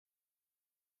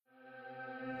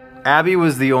Abby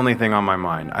was the only thing on my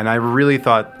mind, and I really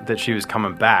thought that she was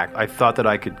coming back. I thought that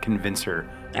I could convince her.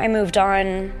 I moved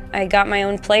on. I got my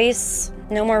own place.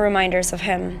 No more reminders of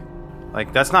him.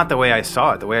 Like, that's not the way I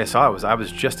saw it. The way I saw it was I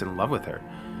was just in love with her.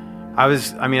 I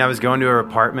was going to her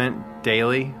apartment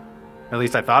daily. At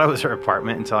least I thought it was her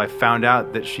apartment until I found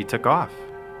out that she took off.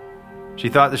 She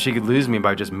thought that she could lose me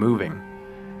by just moving.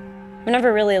 I've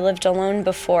never really lived alone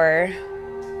before.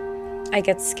 I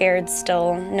get scared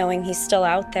still, knowing he's still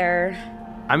out there.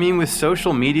 I mean, with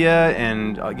social media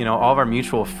and, all of our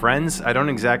mutual friends, I don't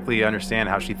exactly understand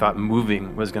how she thought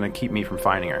moving was going to keep me from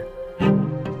finding her.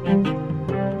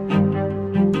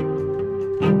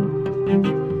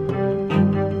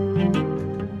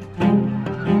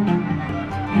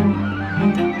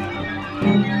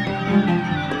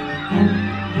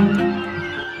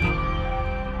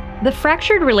 The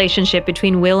fractured relationship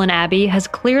between Will and Abby has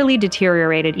clearly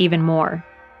deteriorated even more.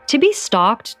 To be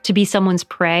stalked, to be someone's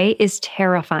prey, is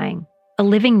terrifying, a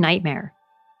living nightmare.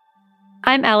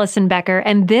 I'm Allison Becker,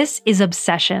 and this is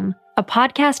Obsession, a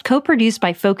podcast co-produced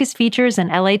by Focus Features and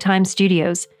LA Times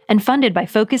Studios, and funded by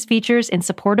Focus Features in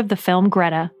support of the film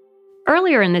Greta.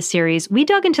 Earlier in this series, we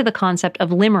dug into the concept of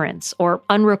limerence, or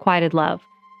unrequited love,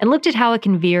 and looked at how it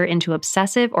can veer into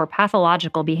obsessive or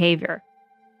pathological behavior.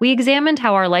 We examined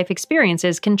how our life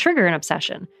experiences can trigger an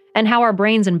obsession, and how our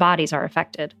brains and bodies are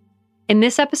affected. In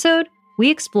this episode,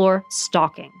 we explore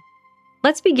stalking.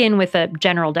 Let's begin with a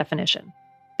general definition.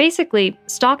 Basically,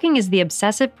 stalking is the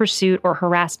obsessive pursuit or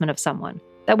harassment of someone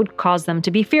that would cause them to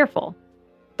be fearful.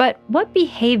 But what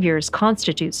behaviors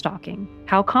constitute stalking?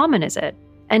 How common is it?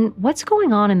 And what's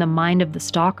going on in the mind of the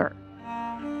stalker?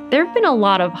 There have been a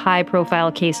lot of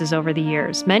high-profile cases over the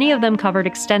years, many of them covered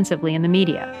extensively in the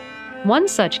media. One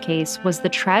such case was the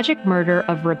tragic murder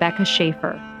of Rebecca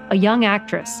Schaeffer, a young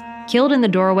actress, killed in the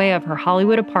doorway of her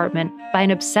Hollywood apartment by an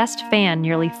obsessed fan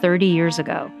nearly 30 years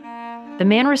ago. The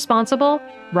man responsible,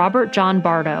 Robert John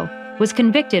Bardo, was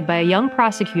convicted by a young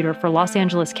prosecutor for Los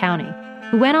Angeles County,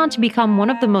 who went on to become one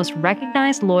of the most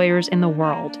recognized lawyers in the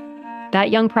world.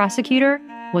 That young prosecutor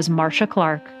was Marcia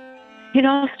Clark. It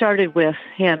all started with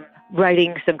him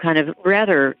writing some kind of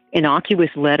rather innocuous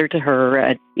letter to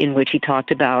her in which he talked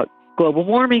about global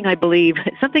warming, I believe,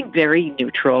 something very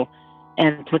neutral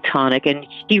and platonic. And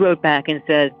he wrote back and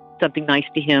said something nice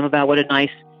to him about what a nice,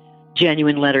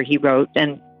 genuine letter he wrote,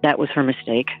 and that was her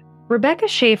mistake. Rebecca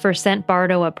Schaeffer sent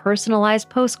Bardo a personalized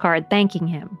postcard thanking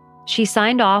him. She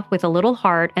signed off with a little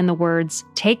heart and the words,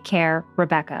 "Take care,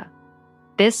 Rebecca."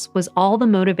 This was all the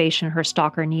motivation her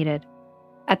stalker needed.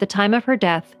 At the time of her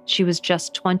death, she was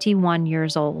just 21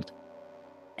 years old.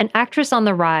 An actress on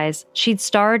the rise, she'd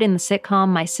starred in the sitcom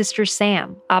My Sister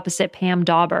Sam, opposite Pam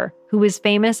Dauber, who was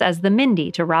famous as the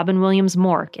Mindy to Robin Williams'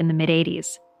 Mork in the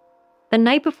mid-'80s. The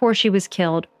night before she was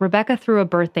killed, Rebecca threw a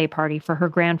birthday party for her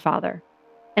grandfather.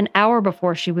 An hour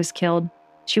before she was killed,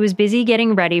 she was busy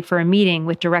getting ready for a meeting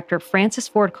with director Francis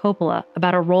Ford Coppola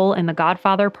about a role in The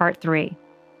Godfather Part 3.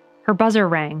 Her buzzer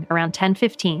rang around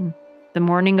 10:15, the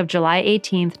morning of July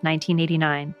 18th,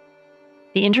 1989.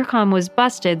 The intercom was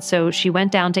busted, so she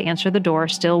went down to answer the door,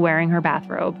 still wearing her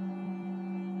bathrobe.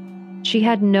 She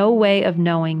had no way of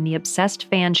knowing the obsessed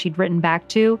fan she'd written back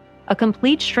to, a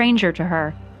complete stranger to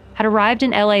her, had arrived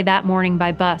in LA that morning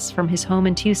by bus from his home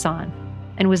in Tucson,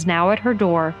 and was now at her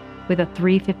door with a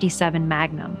 .357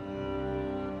 Magnum.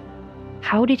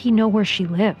 How did he know where she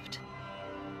lived?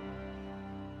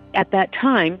 At that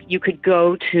time, you could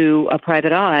go to a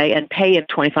private eye and pay him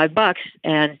 $25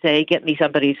 and say, get me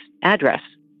somebody's address.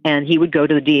 And he would go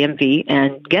to the DMV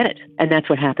and get it. And that's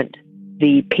what happened.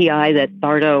 The PI that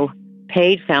Bardo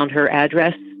paid found her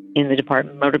address in the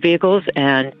Department of Motor Vehicles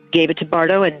and gave it to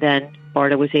Bardo. And then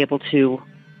Bardo was able to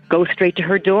go straight to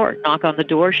her door, knock on the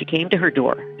door. She came to her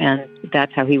door. And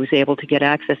that's how he was able to get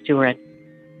access to her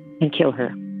and kill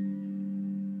her.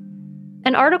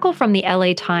 An article from the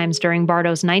LA Times during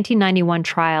Bardo's 1991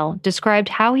 trial described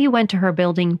how he went to her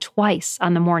building twice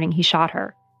on the morning he shot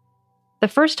her. The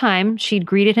first time, she'd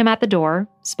greeted him at the door,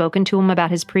 spoken to him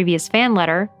about his previous fan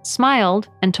letter, smiled,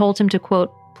 and told him to,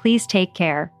 quote, "Please take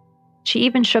care." She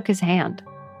even shook his hand.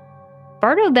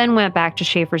 Bardo then went back to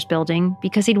Schaeffer's building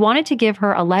because he'd wanted to give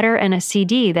her a letter and a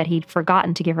CD that he'd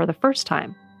forgotten to give her the first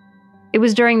time. It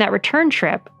was during that return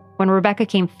trip, when Rebecca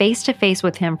came face to face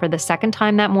with him for the second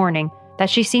time that morning, that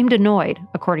she seemed annoyed,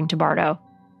 according to Bardo.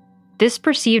 This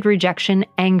perceived rejection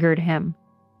angered him,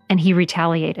 and he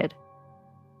retaliated.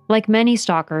 Like many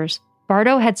stalkers,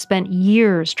 Bardo had spent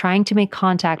years trying to make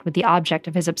contact with the object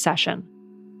of his obsession.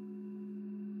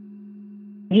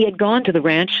 He had gone to the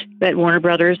ranch at Warner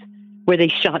Brothers where they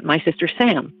shot My Sister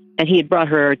Sam, and he had brought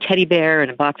her a teddy bear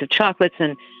and a box of chocolates,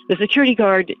 and the security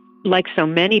guard like so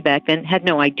many back then, had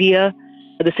no idea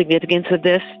of the significance of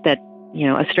this, that,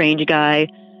 a strange guy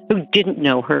who didn't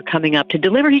know her coming up to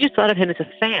deliver, he just thought of him as a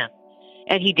fan.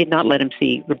 And he did not let him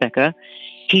see Rebecca.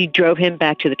 He drove him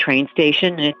back to the train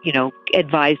station and,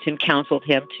 advised him, counseled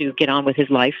him to get on with his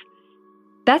life.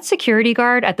 That security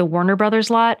guard at the Warner Brothers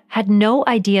lot had no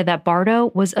idea that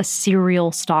Bardo was a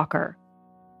serial stalker.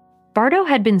 Bardo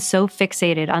had been so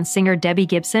fixated on singer Debbie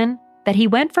Gibson that he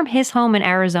went from his home in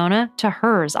Arizona to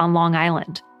hers on Long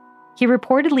Island. He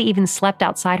reportedly even slept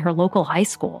outside her local high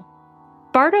school.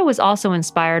 Bardo was also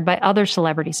inspired by other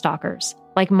celebrity stalkers,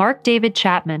 like Mark David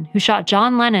Chapman, who shot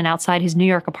John Lennon outside his New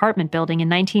York apartment building in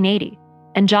 1980,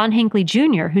 and John Hinckley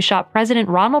Jr., who shot President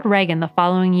Ronald Reagan the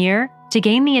following year to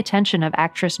gain the attention of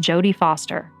actress Jodie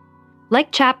Foster.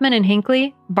 Like Chapman and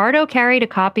Hinckley, Bardo carried a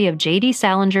copy of J.D.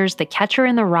 Salinger's The Catcher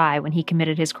in the Rye when he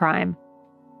committed his crime.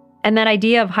 And that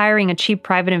idea of hiring a cheap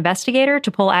private investigator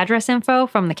to pull address info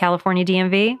from the California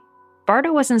DMV?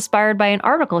 Bardo was inspired by an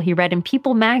article he read in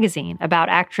People magazine about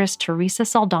actress Teresa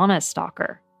Saldana's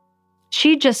stalker.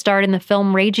 She'd just starred in the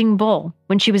film Raging Bull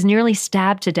when she was nearly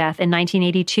stabbed to death in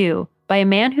 1982 by a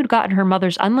man who'd gotten her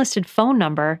mother's unlisted phone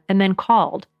number and then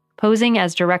called, posing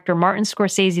as director Martin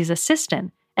Scorsese's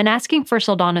assistant and asking for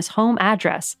Saldana's home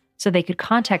address so they could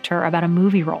contact her about a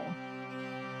movie role.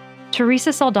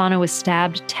 Teresa Saldana was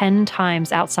stabbed 10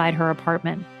 times outside her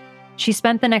apartment. She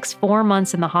spent the next 4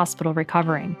 months in the hospital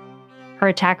recovering. Her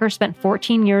attacker spent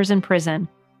 14 years in prison,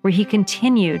 where he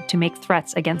continued to make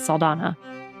threats against Saldana.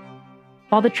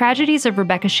 While the tragedies of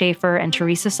Rebecca Schaeffer and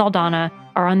Teresa Saldana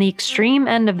are on the extreme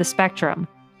end of the spectrum,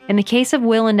 in the case of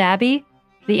Will and Abby,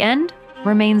 the end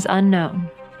remains unknown.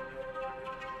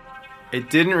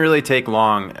 It didn't really take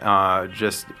long,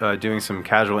 just doing some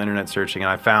casual internet searching,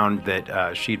 and I found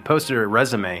that she'd posted her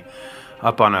resume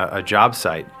up on a job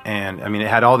site. And, it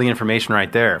had all the information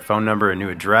right there, phone number, a new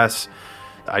address.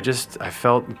 I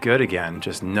felt good again,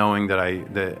 just knowing that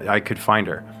I could find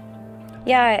her.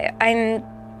 Yeah, I'm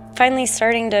finally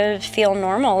starting to feel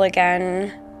normal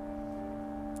again.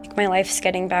 Like my life's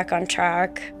getting back on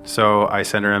track. So I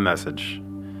sent her a message.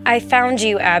 I found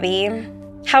you, Abby.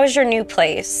 How's your new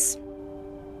place?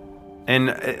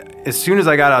 And as soon as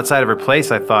I got outside of her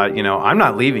place, I thought, I'm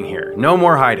not leaving here. No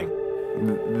more hiding.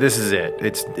 This is it.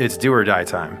 It's do or die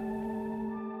time.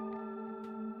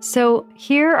 So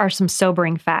here are some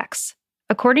sobering facts.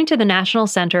 According to the National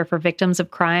Center for Victims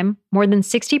of Crime, more than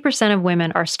 60% of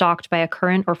women are stalked by a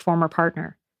current or former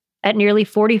partner. At nearly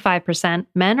 45%,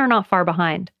 men are not far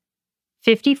behind.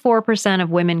 54% of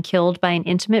women killed by an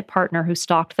intimate partner who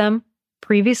stalked them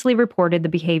previously reported the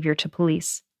behavior to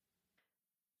police.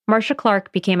 Marcia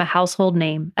Clark became a household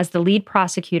name as the lead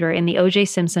prosecutor in the O.J.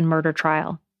 Simpson murder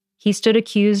trial. He stood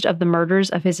accused of the murders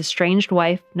of his estranged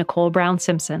wife, Nicole Brown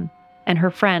Simpson, and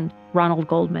her friend, Ronald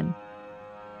Goldman.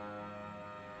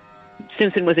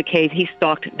 Simpson was a case, he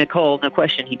stalked Nicole, no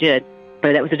question he did,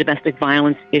 but that was a domestic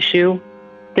violence issue.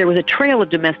 There was a trail of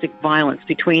domestic violence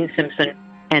between Simpson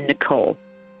and Nicole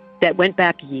that went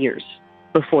back years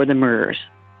before the murders.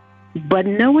 But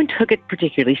no one took it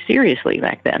particularly seriously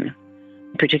back then,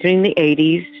 particularly in the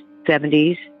 80s,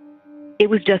 70s. It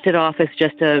was just an office,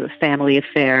 just a family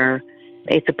affair.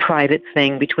 It's a private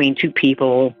thing between two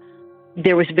people.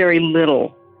 There was very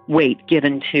little weight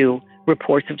given to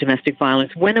reports of domestic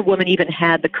violence when a woman even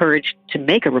had the courage to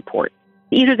make a report.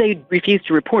 Either they refused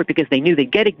to report because they knew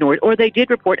they'd get ignored, or they did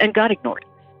report and got ignored.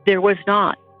 There was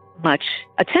not much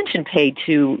attention paid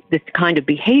to this kind of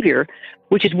behavior,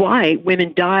 which is why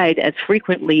women died as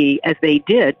frequently as they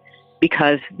did,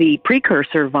 because the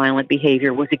precursor violent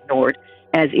behavior was ignored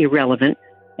as irrelevant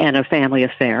and a family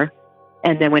affair.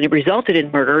 And then when it resulted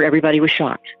in murder, everybody was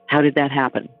shocked. How did that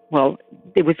happen? Well,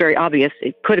 it was very obvious.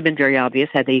 It could have been very obvious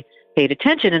had they paid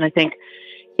attention. And I think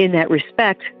in that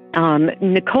respect,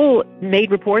 Nicole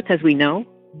made reports, as we know,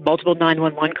 multiple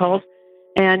 911 calls.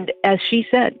 And as she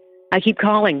said, I keep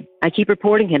calling, I keep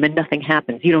reporting him, and nothing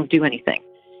happens. You don't do anything.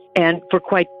 And for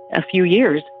quite a few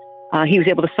years, he was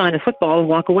able to sign a football and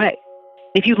walk away.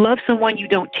 If you love someone, you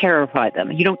don't terrify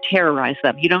them. You don't terrorize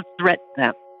them. You don't threaten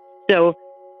them. So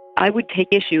I would take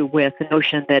issue with the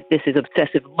notion that this is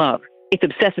obsessive love. It's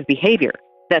obsessive behavior,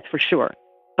 that's for sure.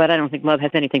 But I don't think love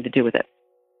has anything to do with it.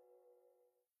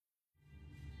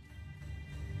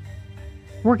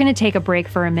 We're going to take a break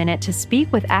for a minute to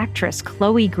speak with actress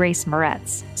Chloe Grace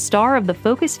Moretz, star of the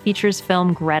Focus Features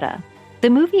film Greta. The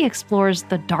movie explores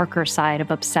the darker side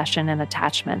of obsession and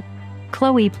attachment.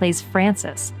 Chloe plays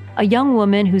Frances, a young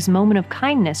woman whose moment of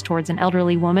kindness towards an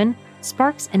elderly woman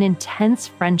sparks an intense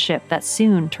friendship that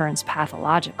soon turns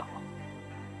pathological.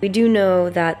 We do know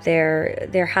that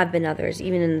there have been others,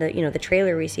 even in the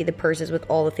trailer we see the purses with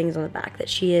all the things on the back, that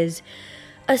she is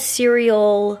a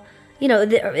serial,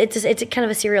 it's a kind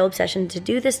of a serial obsession to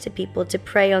do this to people, to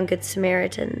prey on Good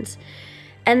Samaritans.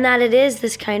 And that it is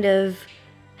this kind of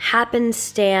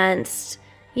happenstance,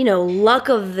 luck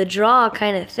of the draw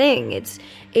kind of thing.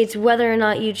 It's whether or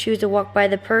not you choose to walk by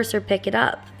the purse or pick it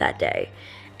up that day.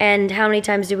 And how many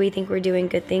times do we think we're doing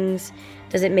good things?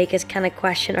 Does it make us kind of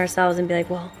question ourselves and be like,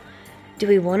 well, do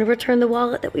we want to return the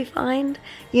wallet that we find?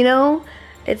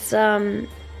 It's,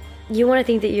 you want to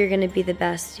think that you're going to be the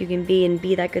best you can be and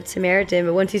be that Good Samaritan.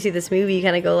 But once you see this movie, you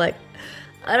kind of go like,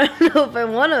 I don't know if I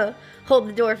want to hold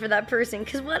the door for that person,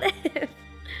 because what if?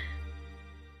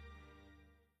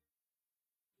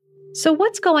 So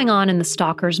what's going on in the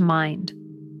stalker's mind?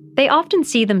 They often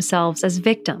see themselves as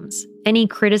victims. Any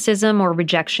criticism or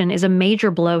rejection is a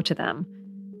major blow to them.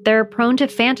 They're prone to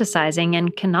fantasizing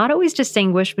and cannot always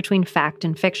distinguish between fact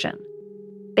and fiction.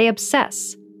 They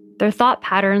obsess. Their thought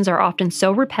patterns are often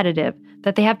so repetitive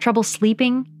that they have trouble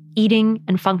sleeping, eating,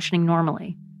 and functioning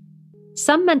normally.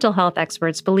 Some mental health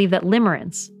experts believe that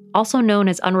limerence, also known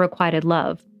as unrequited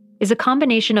love, is a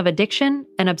combination of addiction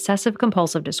and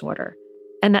obsessive-compulsive disorder,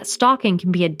 and that stalking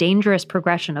can be a dangerous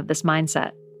progression of this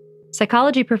mindset.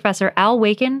 Psychology professor Al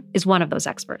Waken is one of those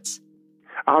experts.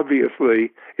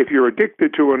 Obviously, if you're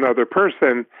addicted to another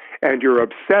person and you're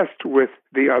obsessed with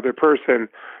the other person,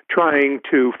 trying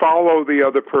to follow the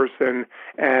other person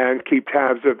and keep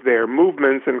tabs of their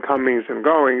movements and comings and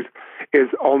goings is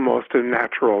almost a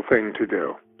natural thing to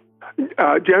do.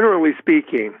 Generally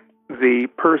speaking, the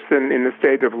person in a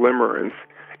state of limerence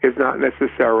is not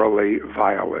necessarily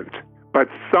violent, but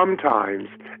sometimes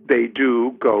they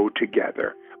do go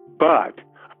together. But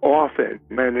often,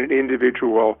 when an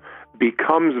individual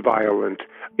becomes violent,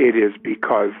 it is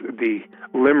because the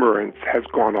limerence has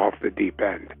gone off the deep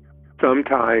end.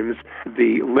 Sometimes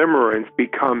the limerence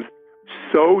becomes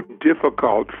so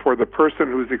difficult for the person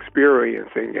who's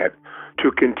experiencing it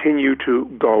to continue to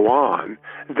go on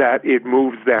that it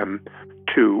moves them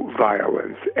to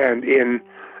violence. And in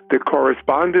the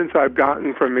correspondence I've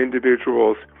gotten from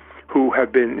individuals who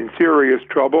have been in serious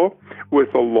trouble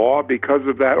with the law because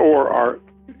of that or are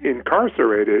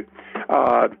incarcerated,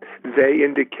 they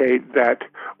indicate that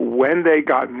when they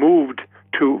got moved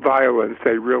to violence,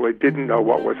 they really didn't know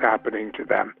what was happening to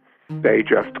them. They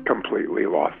just completely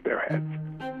lost their heads.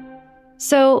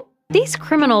 So these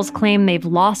criminals claim they've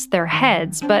lost their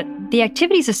heads, but the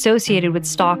activities associated with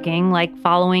stalking, like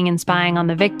following and spying on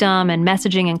the victim and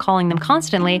messaging and calling them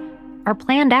constantly, are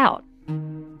planned out.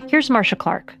 Here's Marcia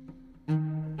Clark.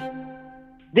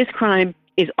 This crime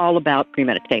is all about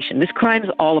premeditation. This crime is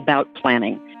all about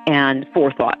planning and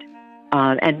forethought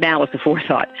and malice of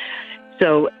forethought.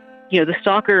 So, the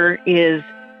stalker is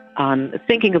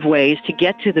thinking of ways to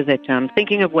get to the victim,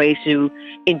 thinking of ways to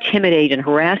intimidate and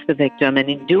harass the victim, and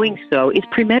in doing so is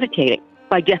premeditating.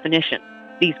 By definition,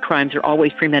 these crimes are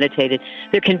always premeditated.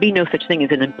 There can be no such thing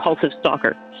as an impulsive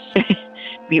stalker.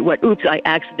 Oops, I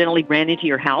accidentally ran into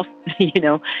your house.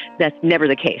 That's never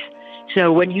the case.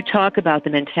 So when you talk about the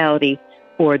mentality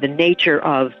or the nature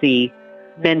of the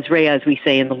mens rea, as we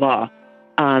say in the law,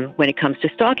 when it comes to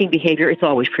stalking behavior, it's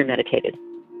always premeditated.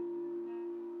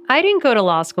 I didn't go to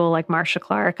law school like Marcia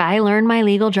Clark. I learned my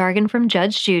legal jargon from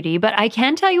Judge Judy, but I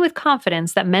can tell you with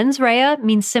confidence that mens rea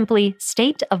means simply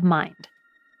state of mind.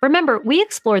 Remember, we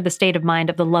explored the state of mind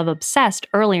of the love-obsessed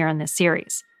earlier in this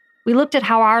series. We looked at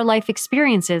how our life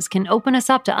experiences can open us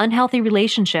up to unhealthy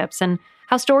relationships and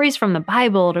how stories from the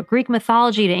Bible to Greek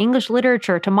mythology to English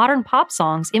literature to modern pop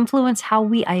songs influence how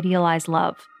we idealize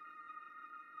love.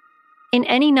 In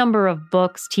any number of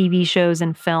books, TV shows,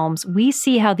 and films, we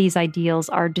see how these ideals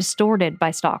are distorted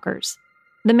by stalkers.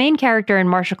 The main character in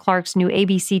Marcia Clark's new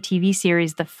ABC TV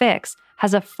series, The Fix,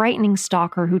 has a frightening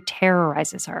stalker who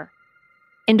terrorizes her.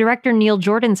 In director Neil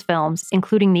Jordan's films,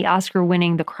 including the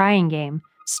Oscar-winning The Crying Game,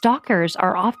 stalkers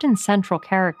are often central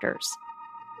characters.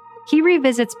 He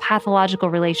revisits pathological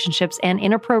relationships and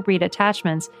inappropriate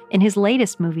attachments in his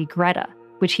latest movie, Greta,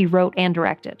 which he wrote and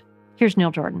directed. Here's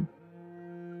Neil Jordan.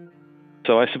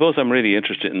 So I suppose I'm really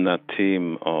interested in that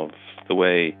theme of the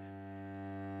way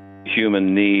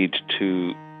human need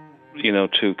to,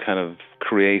 to kind of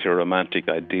create a romantic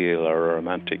ideal or a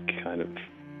romantic kind of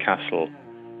castle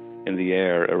in the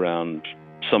air around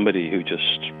somebody who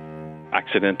just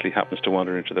accidentally happens to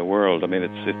wander into the world. I mean,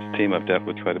 it's a theme I've dealt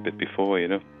with quite a bit before,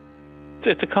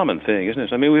 It's a common thing, isn't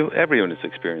it? I mean, everyone has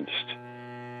experienced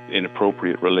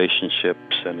inappropriate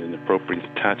relationships and inappropriate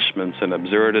attachments and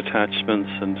absurd attachments,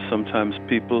 and sometimes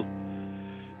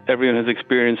everyone has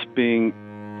experienced being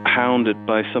hounded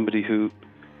by somebody who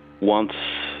wants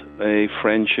a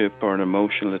friendship or an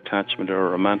emotional attachment or a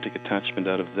romantic attachment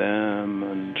out of them,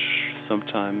 and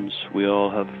sometimes we all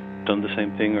have done the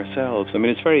same thing ourselves. I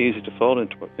mean, it's very easy to fall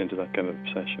into that kind of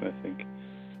obsession, I think.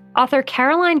 Author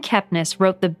Caroline Kepnes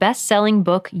wrote the best-selling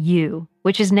book You,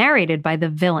 which is narrated by the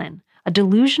villain, a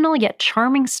delusional yet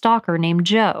charming stalker named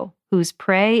Joe, whose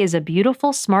prey is a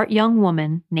beautiful, smart young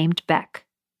woman named Beck.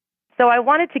 So I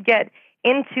wanted to get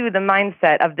into the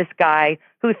mindset of this guy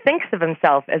who thinks of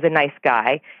himself as a nice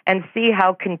guy and see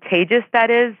how contagious that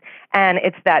is. And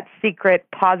it's that secret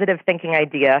positive thinking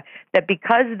idea that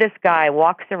because this guy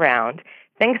walks around,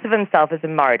 thinks of himself as a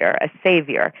martyr, a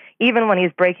savior, even when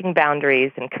he's breaking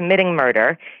boundaries and committing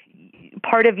murder,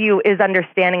 part of you is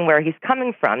understanding where he's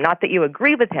coming from. Not that you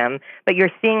agree with him, but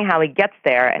you're seeing how he gets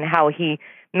there and how he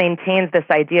maintains this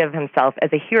idea of himself as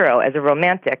a hero, as a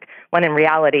romantic, when in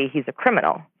reality he's a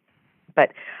criminal.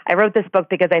 But I wrote this book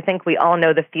because I think we all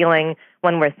know the feeling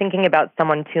when we're thinking about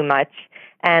someone too much.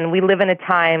 And we live in a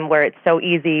time where it's so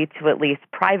easy to at least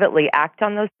privately act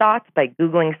on those thoughts by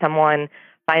Googling someone,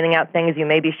 finding out things you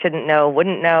maybe shouldn't know,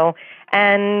 wouldn't know.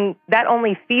 And that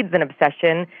only feeds an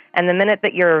obsession. And the minute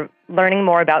that you're learning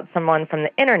more about someone from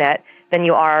the internet than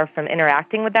you are from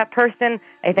interacting with that person,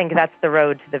 I think that's the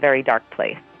road to the very dark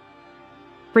place.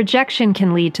 Rejection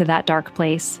can lead to that dark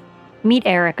place. Meet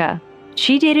Erica.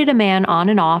 She dated a man on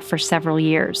and off for several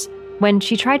years. When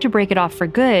she tried to break it off for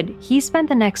good, he spent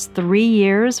the next 3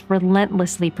 years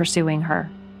relentlessly pursuing her.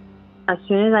 As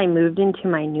soon as I moved into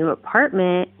my new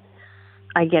apartment,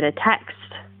 I get a text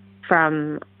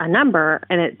from a number,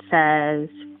 and it says,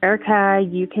 Erica,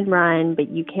 you can run, but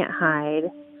you can't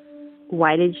hide.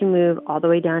 Why did you move all the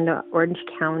way down to Orange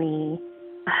County?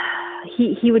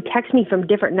 He would text me from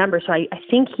different numbers, so I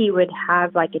think he would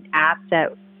have like an app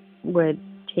that would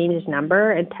change his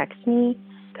number and text me,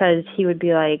 because he would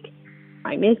be like,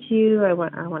 I miss you, I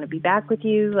want to be back with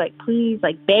you, like please,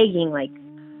 like begging. Like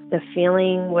the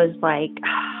feeling was like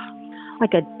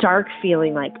a dark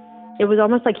feeling, like it was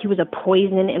almost like he was a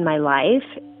poison in my life.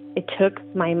 It took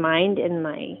my mind and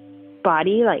my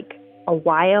body like a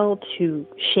while to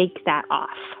shake that off.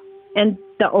 And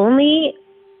the only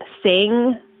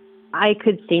thing I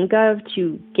could think of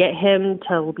to get him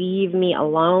to leave me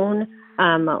alone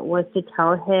was to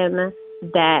tell him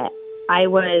that I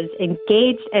was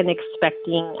engaged and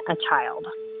expecting a child.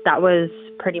 That was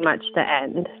pretty much the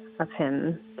end of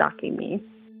him stalking me.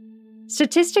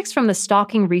 Statistics from the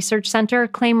Stalking Research Center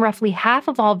claim roughly half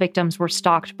of all victims were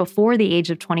stalked before the age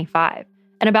of 25,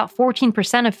 and about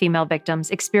 14% of female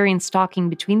victims experienced stalking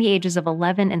between the ages of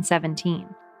 11 and 17.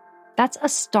 That's a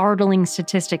startling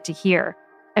statistic to hear.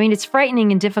 I mean, it's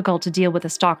frightening and difficult to deal with a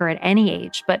stalker at any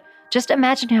age, but just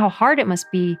imagine how hard it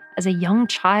must be as a young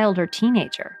child or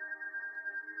teenager.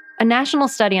 A national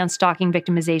study on stalking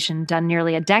victimization done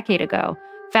nearly a decade ago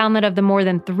found that of the more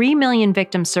than 3 million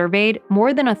victims surveyed,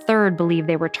 more than a third believe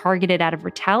they were targeted out of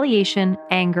retaliation,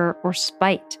 anger, or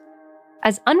spite.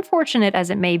 As unfortunate as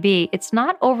it may be, it's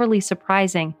not overly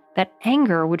surprising that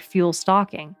anger would fuel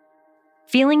stalking.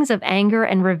 Feelings of anger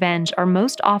and revenge are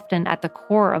most often at the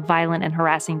core of violent and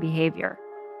harassing behavior.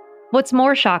 What's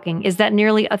more shocking is that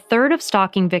nearly a third of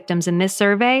stalking victims in this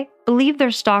survey believe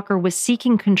their stalker was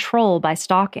seeking control by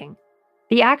stalking.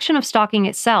 The action of stalking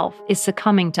itself is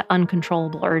succumbing to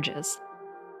uncontrollable urges.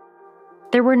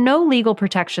 There were no legal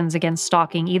protections against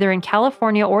stalking either in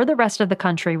California or the rest of the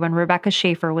country when Rebecca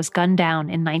Schaeffer was gunned down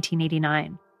in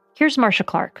 1989. Here's Marcia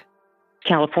Clark.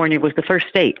 California was the first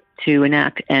state to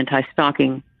enact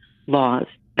anti-stalking laws.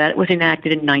 That was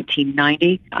enacted in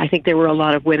 1990. I think there were a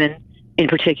lot of women in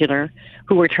particular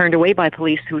who were turned away by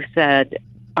police who said,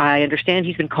 I understand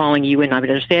he's been calling you and I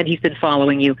understand he's been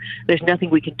following you. There's nothing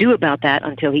we can do about that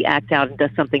until he acts out and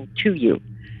does something to you,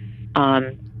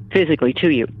 physically to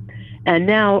you. And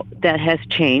now that has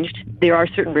changed. There are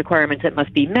certain requirements that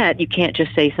must be met. You can't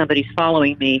just say somebody's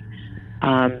following me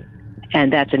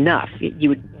and that's enough. You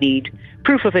would need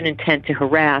proof of an intent to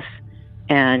harass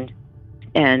and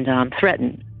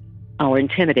threaten or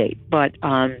intimidate. But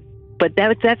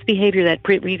that's behavior that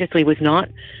previously was not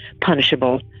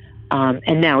punishable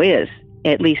and now is,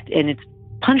 at least, and it's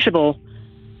punishable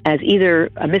as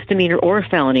either a misdemeanor or a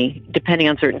felony, depending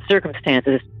on certain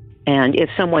circumstances. And if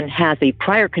someone has a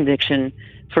prior conviction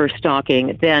for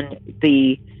stalking, then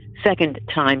the second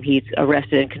time he's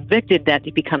arrested and convicted, that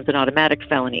it becomes an automatic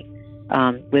felony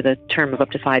with a term of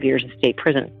up to 5 years in state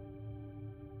prison.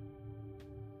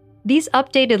 These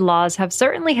updated laws have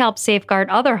certainly helped safeguard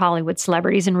other Hollywood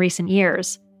celebrities in recent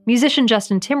years. Musician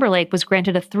Justin Timberlake was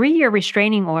granted a 3-year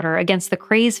restraining order against the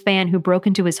Craze fan who broke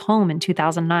into his home in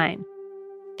 2009.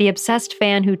 The obsessed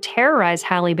fan who terrorized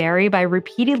Halle Berry by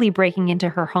repeatedly breaking into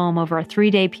her home over a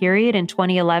 3-day period in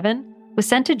 2011 was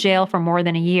sent to jail for more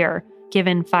than a year,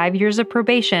 given 5 years of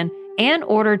probation, and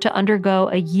ordered to undergo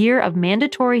a year of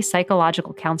mandatory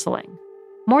psychological counseling.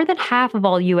 More than half of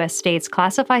all U.S. states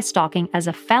classify stalking as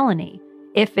a felony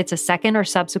if it's a second or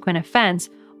subsequent offense,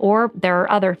 or there are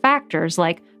other factors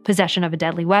like possession of a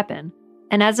deadly weapon.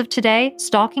 And as of today,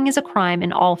 stalking is a crime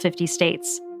in all 50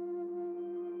 states.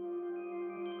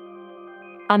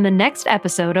 On the next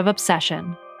episode of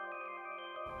Obsession.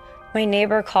 My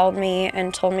neighbor called me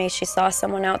and told me she saw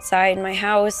someone outside my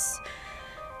house,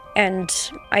 and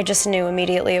I just knew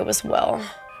immediately it was Will.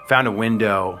 Found a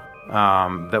window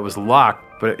that was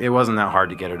locked, but it wasn't that hard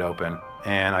to get it open,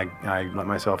 and I let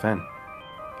myself in.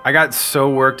 I got so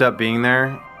worked up being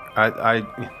there,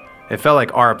 it felt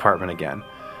like our apartment again.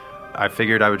 I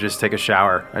figured I would just take a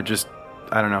shower. I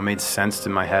don't know, it made sense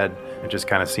in my head. It just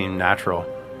kind of seemed natural.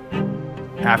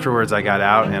 Afterwards, I got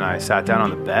out and I sat down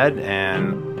on the bed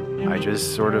and I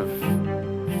just sort of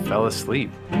fell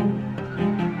asleep.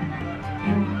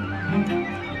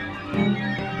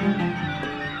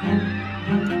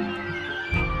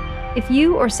 If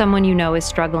you or someone you know is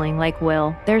struggling like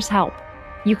Will, there's help.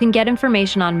 You can get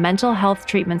information on mental health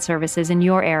treatment services in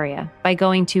your area by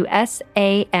going to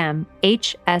samhsa.gov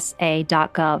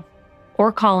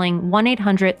or calling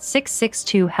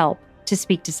 1-800-662-HELP to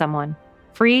speak to someone.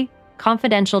 Free,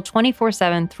 confidential,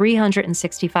 24/7,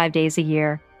 365 days a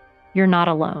year. You're not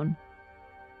alone.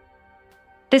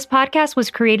 This podcast was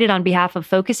created on behalf of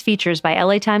Focus Features by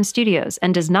LA Times Studios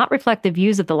and does not reflect the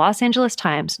views of the Los Angeles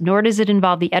Times, nor does it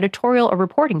involve the editorial or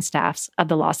reporting staffs of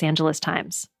the Los Angeles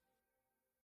Times.